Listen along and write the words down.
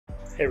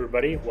Hey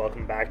everybody,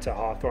 welcome back to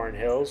Hawthorne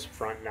Hills,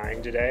 front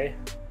 9 today.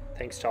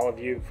 Thanks to all of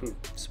you who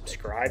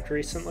subscribed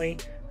recently.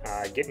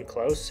 Getting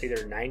close,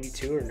 either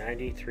 92 or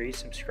 93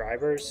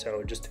 subscribers,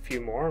 so just a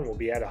few more and we'll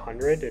be at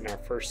 100 in our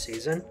first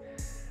season.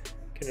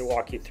 Going to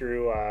walk you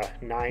through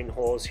 9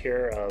 holes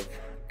here of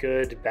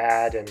good,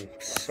 bad, and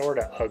sort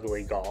of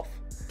ugly golf.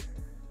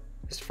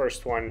 This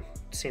first one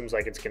seems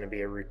like it's going to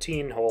be a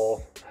routine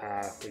hole.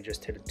 We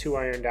just hit a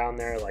 2-iron down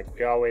there like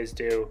we always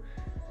do.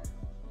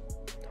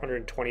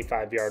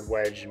 125-yard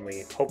wedge, and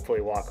we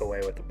hopefully walk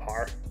away with a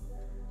par.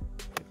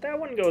 If that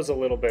one goes a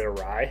little bit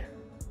awry,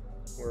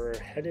 we're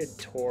headed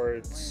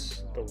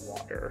towards the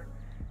water.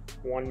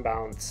 One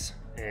bounce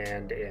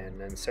and in,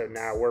 and so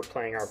now we're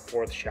playing our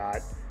 4th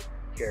shot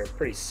here.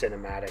 Pretty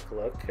cinematic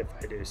look, if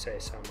I do say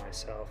so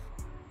myself.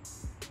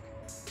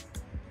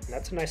 And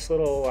that's a nice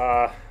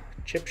little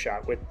chip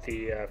shot with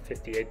the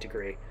 58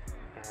 degree.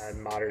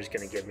 Modder's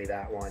going to give me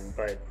that one,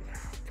 but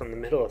from the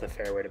middle of the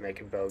fairway to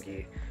make a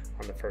bogey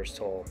on the first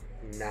hole,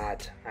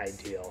 not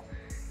ideal.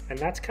 And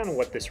that's kind of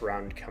what this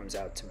round comes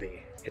out to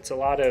be. It's a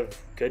lot of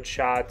good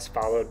shots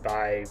followed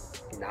by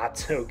not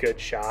so good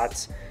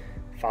shots,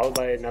 followed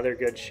by another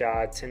good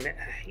shot, and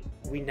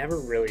we never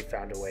really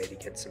found a way to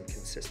get some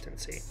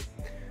consistency.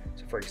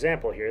 So for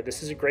example here,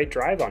 this is a great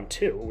drive on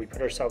 2. We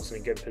put ourselves in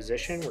a good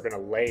position. We're going to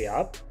lay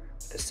up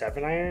the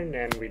 7-iron,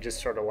 and we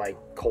just sort of like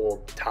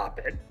cold top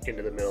it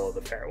into the middle of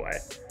the fairway.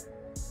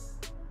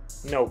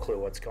 No clue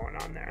what's going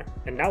on there.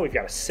 And now we've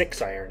got a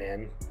 6-iron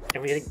in,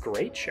 and we had a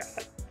great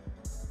shot.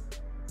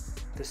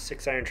 This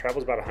 6-iron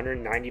travels about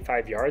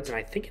 195 yards, and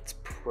I think it's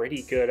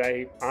pretty good.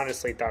 I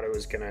honestly thought it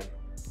was gonna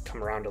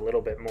come around a little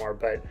bit more,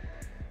 but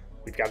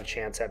we've got a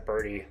chance at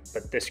birdie.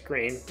 But this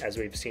green, as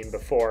we've seen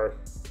before,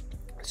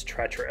 is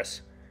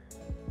treacherous.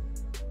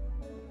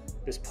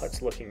 This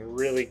putt's looking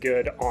really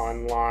good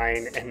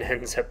online and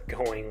ends up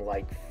going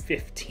like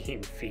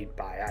 15 feet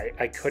by.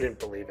 I couldn't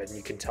believe it, and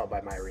you can tell by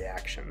my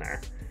reaction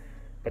there.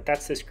 But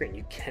that's this green.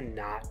 You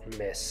cannot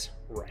miss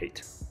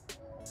right.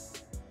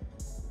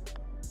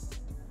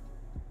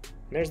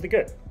 And there's the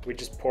good. We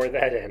just pour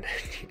that in.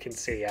 You can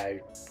see I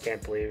can't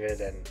believe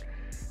it, and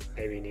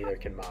maybe neither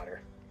can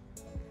Modder.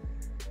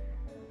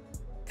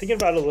 Thinking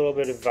about a little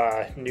bit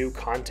of new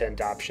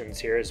content options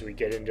here as we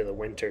get into the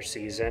winter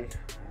season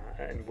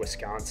in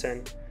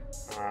Wisconsin.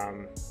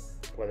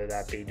 Whether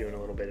that be doing a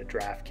little bit of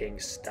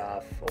DraftKings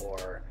stuff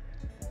or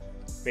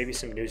maybe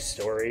some news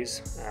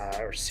stories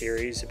or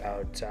series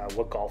about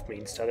what golf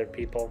means to other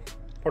people.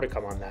 More to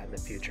come on that in the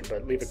future,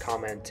 but leave a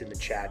comment in the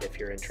chat if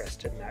you're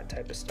interested in that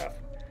type of stuff.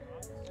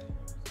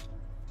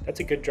 That's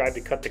a good drive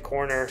to cut the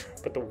corner,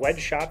 but the wedge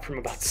shot from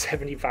about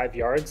 75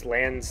 yards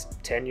lands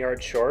 10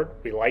 yards short.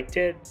 We liked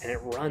it, and it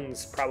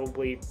runs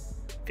probably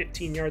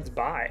 15 yards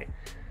by.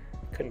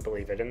 Couldn't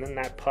believe it. And then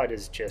that putt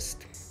is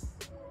just,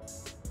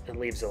 it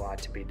leaves a lot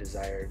to be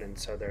desired. And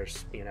so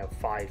there's,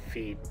 5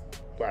 feet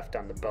left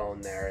on the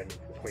bone there, and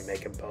we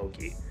make a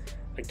bogey.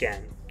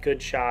 Again,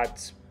 good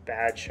shots,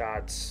 bad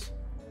shots,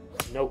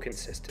 no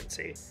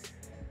consistency.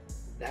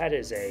 That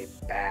is a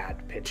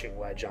bad pitching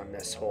wedge on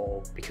this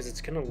hole because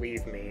it's going to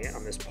leave me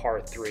on this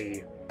par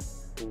 3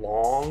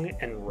 long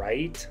and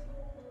right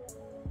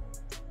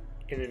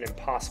in an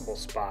impossible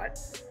spot.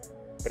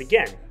 But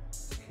again,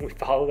 we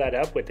follow that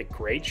up with a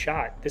great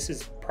shot. This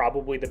is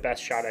probably the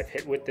best shot I've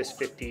hit with this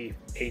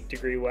 58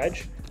 degree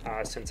wedge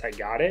since I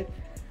got it.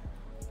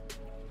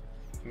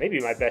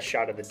 Maybe my best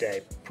shot of the day,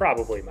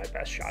 probably my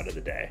best shot of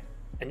the day.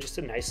 And just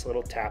a nice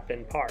little tap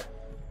in par.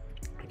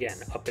 Again,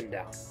 up and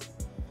down.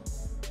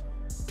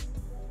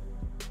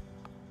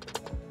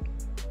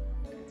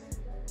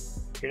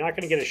 You're not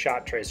gonna get a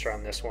shot tracer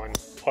on this one.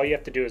 All you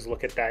have to do is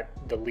look at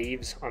the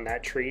leaves on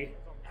that tree,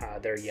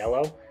 they're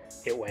yellow.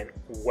 It went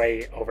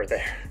way over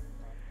there.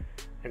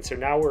 And so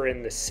now we're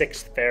in the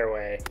 6th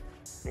fairway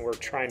and we're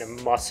trying to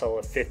muscle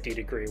a 50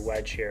 degree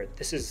wedge here.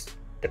 This is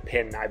the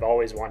pin I've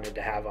always wanted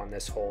to have on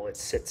this hole. It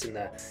sits in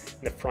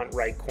the front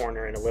right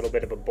corner in a little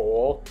bit of a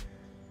bowl,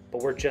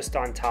 but we're just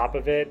on top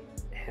of it,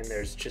 and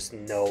there's just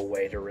no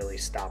way to really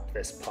stop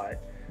this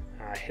putt.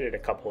 I hit it a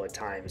couple of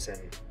times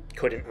and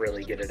couldn't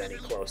really get it any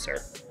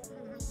closer.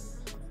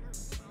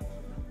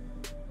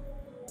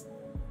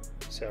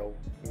 So,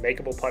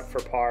 makeable putt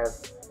for par.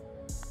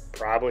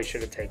 Probably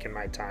should have taken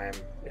my time.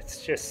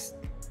 It's just,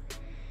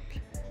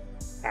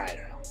 I don't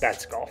know,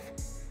 that's golf.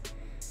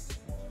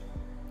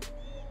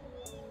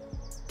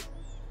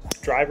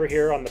 Driver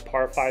here on the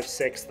par 5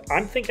 6th.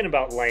 I'm thinking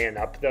about laying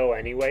up though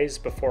anyways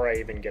before I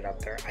even get up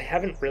there. I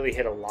haven't really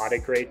hit a lot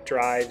of great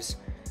drives,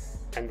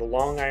 and the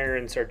long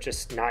irons are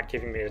just not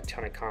giving me a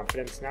ton of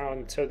confidence now,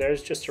 and so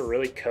there's just a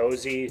really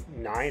cozy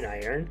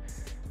 9-iron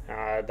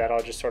that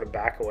I'll just sort of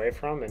back away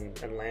from and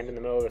land in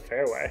the middle of the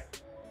fairway.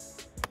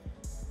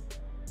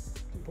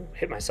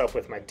 Hit myself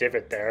with my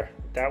divot there.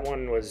 That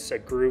one was a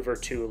groove or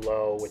 2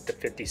 low with the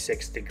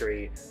 56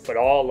 degree, but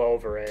all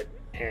over it,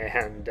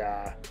 and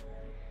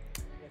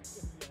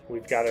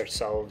we've got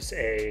ourselves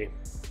a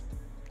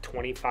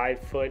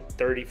 25-foot,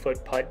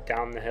 30-foot putt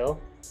down the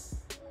hill.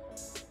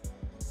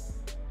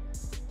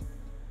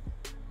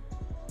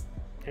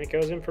 And it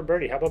goes in for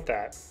birdie. How about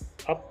that?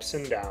 Ups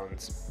and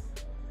downs.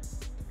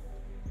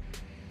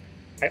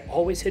 I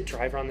always hit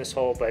driver on this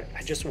hole, but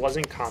I just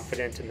wasn't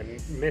confident, and the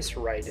miss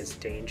right is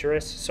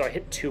dangerous. So I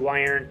hit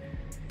 2-iron,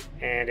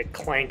 and it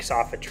clanks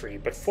off a tree.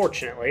 But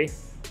fortunately,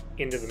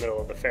 into the middle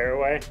of the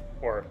fairway,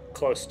 or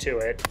close to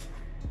it.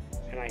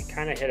 And I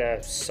kind of hit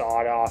a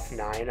sawed-off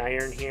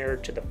 9-iron here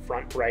to the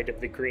front right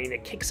of the green.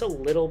 It kicks a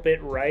little bit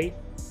right,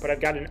 but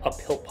I've got an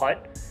uphill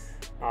putt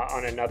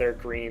on another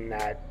green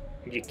that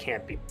you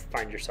can't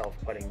find yourself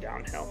putting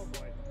downhill.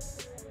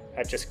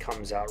 That just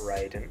comes out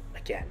right, and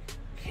again,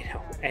 you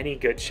know, any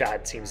good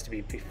shot seems to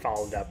be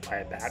followed up by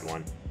a bad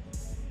one.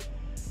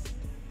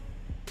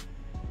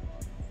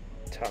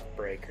 Tough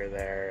breaker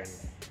there, and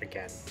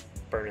again,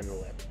 burning the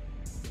lip.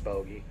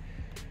 Bogey.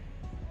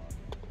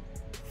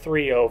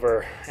 3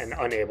 over and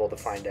unable to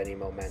find any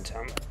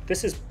momentum.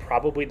 This is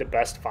probably the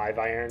best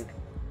 5-iron,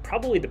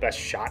 probably the best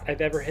shot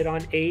I've ever hit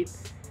on 8.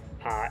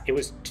 It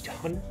was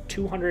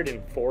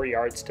 204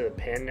 yards to the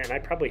pin, and I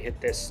probably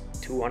hit this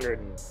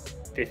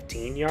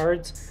 215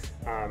 yards.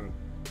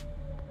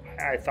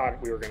 I thought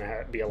we were going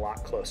to be a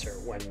lot closer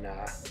when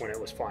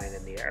it was flying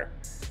in the air.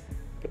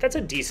 But that's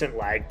a decent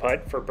lag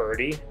putt for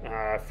birdie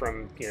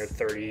from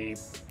 30,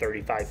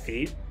 35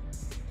 feet,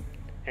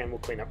 and we'll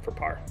clean up for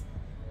par.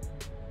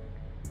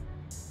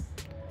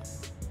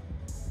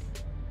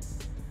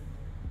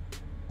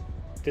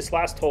 This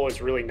last hole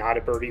is really not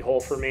a birdie hole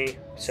for me,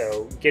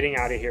 so getting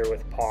out of here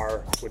with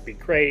par would be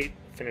great.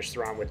 Finished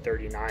the round with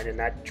 39, and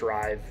that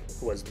drive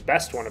was the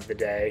best one of the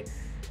day.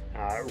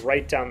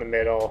 Right down the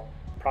middle,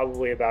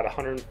 probably about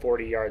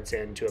 140 yards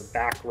into a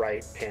back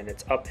right pin.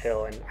 It's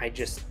uphill, and I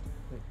just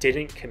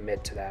didn't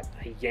commit to that.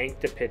 I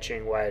yanked the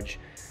pitching wedge,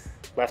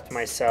 left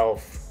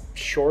myself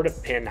short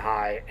of pin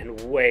high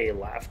and way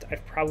left.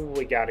 I've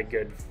probably got a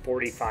good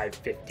 45,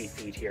 50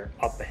 feet here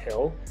up a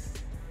hill.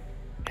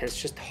 And it's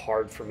just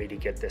hard for me to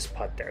get this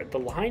putt there. The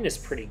line is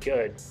pretty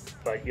good,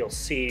 but you'll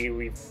see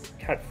we've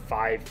got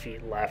 5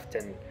 feet left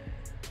and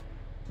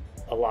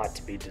a lot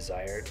to be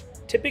desired.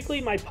 Typically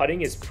my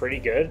putting is pretty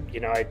good.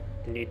 You know, I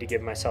need to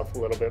give myself a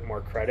little bit more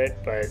credit,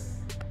 but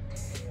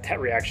that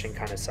reaction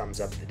kind of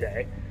sums up the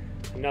day.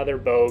 Another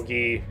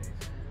bogey,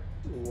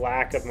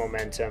 lack of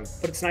momentum,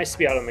 but it's nice to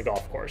be out on the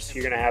golf course.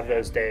 You're gonna have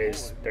those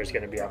days, there's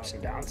gonna be ups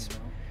and downs.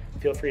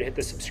 Feel free to hit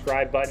the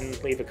subscribe button,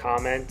 leave a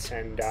comment,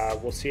 and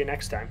we'll see you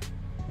next time.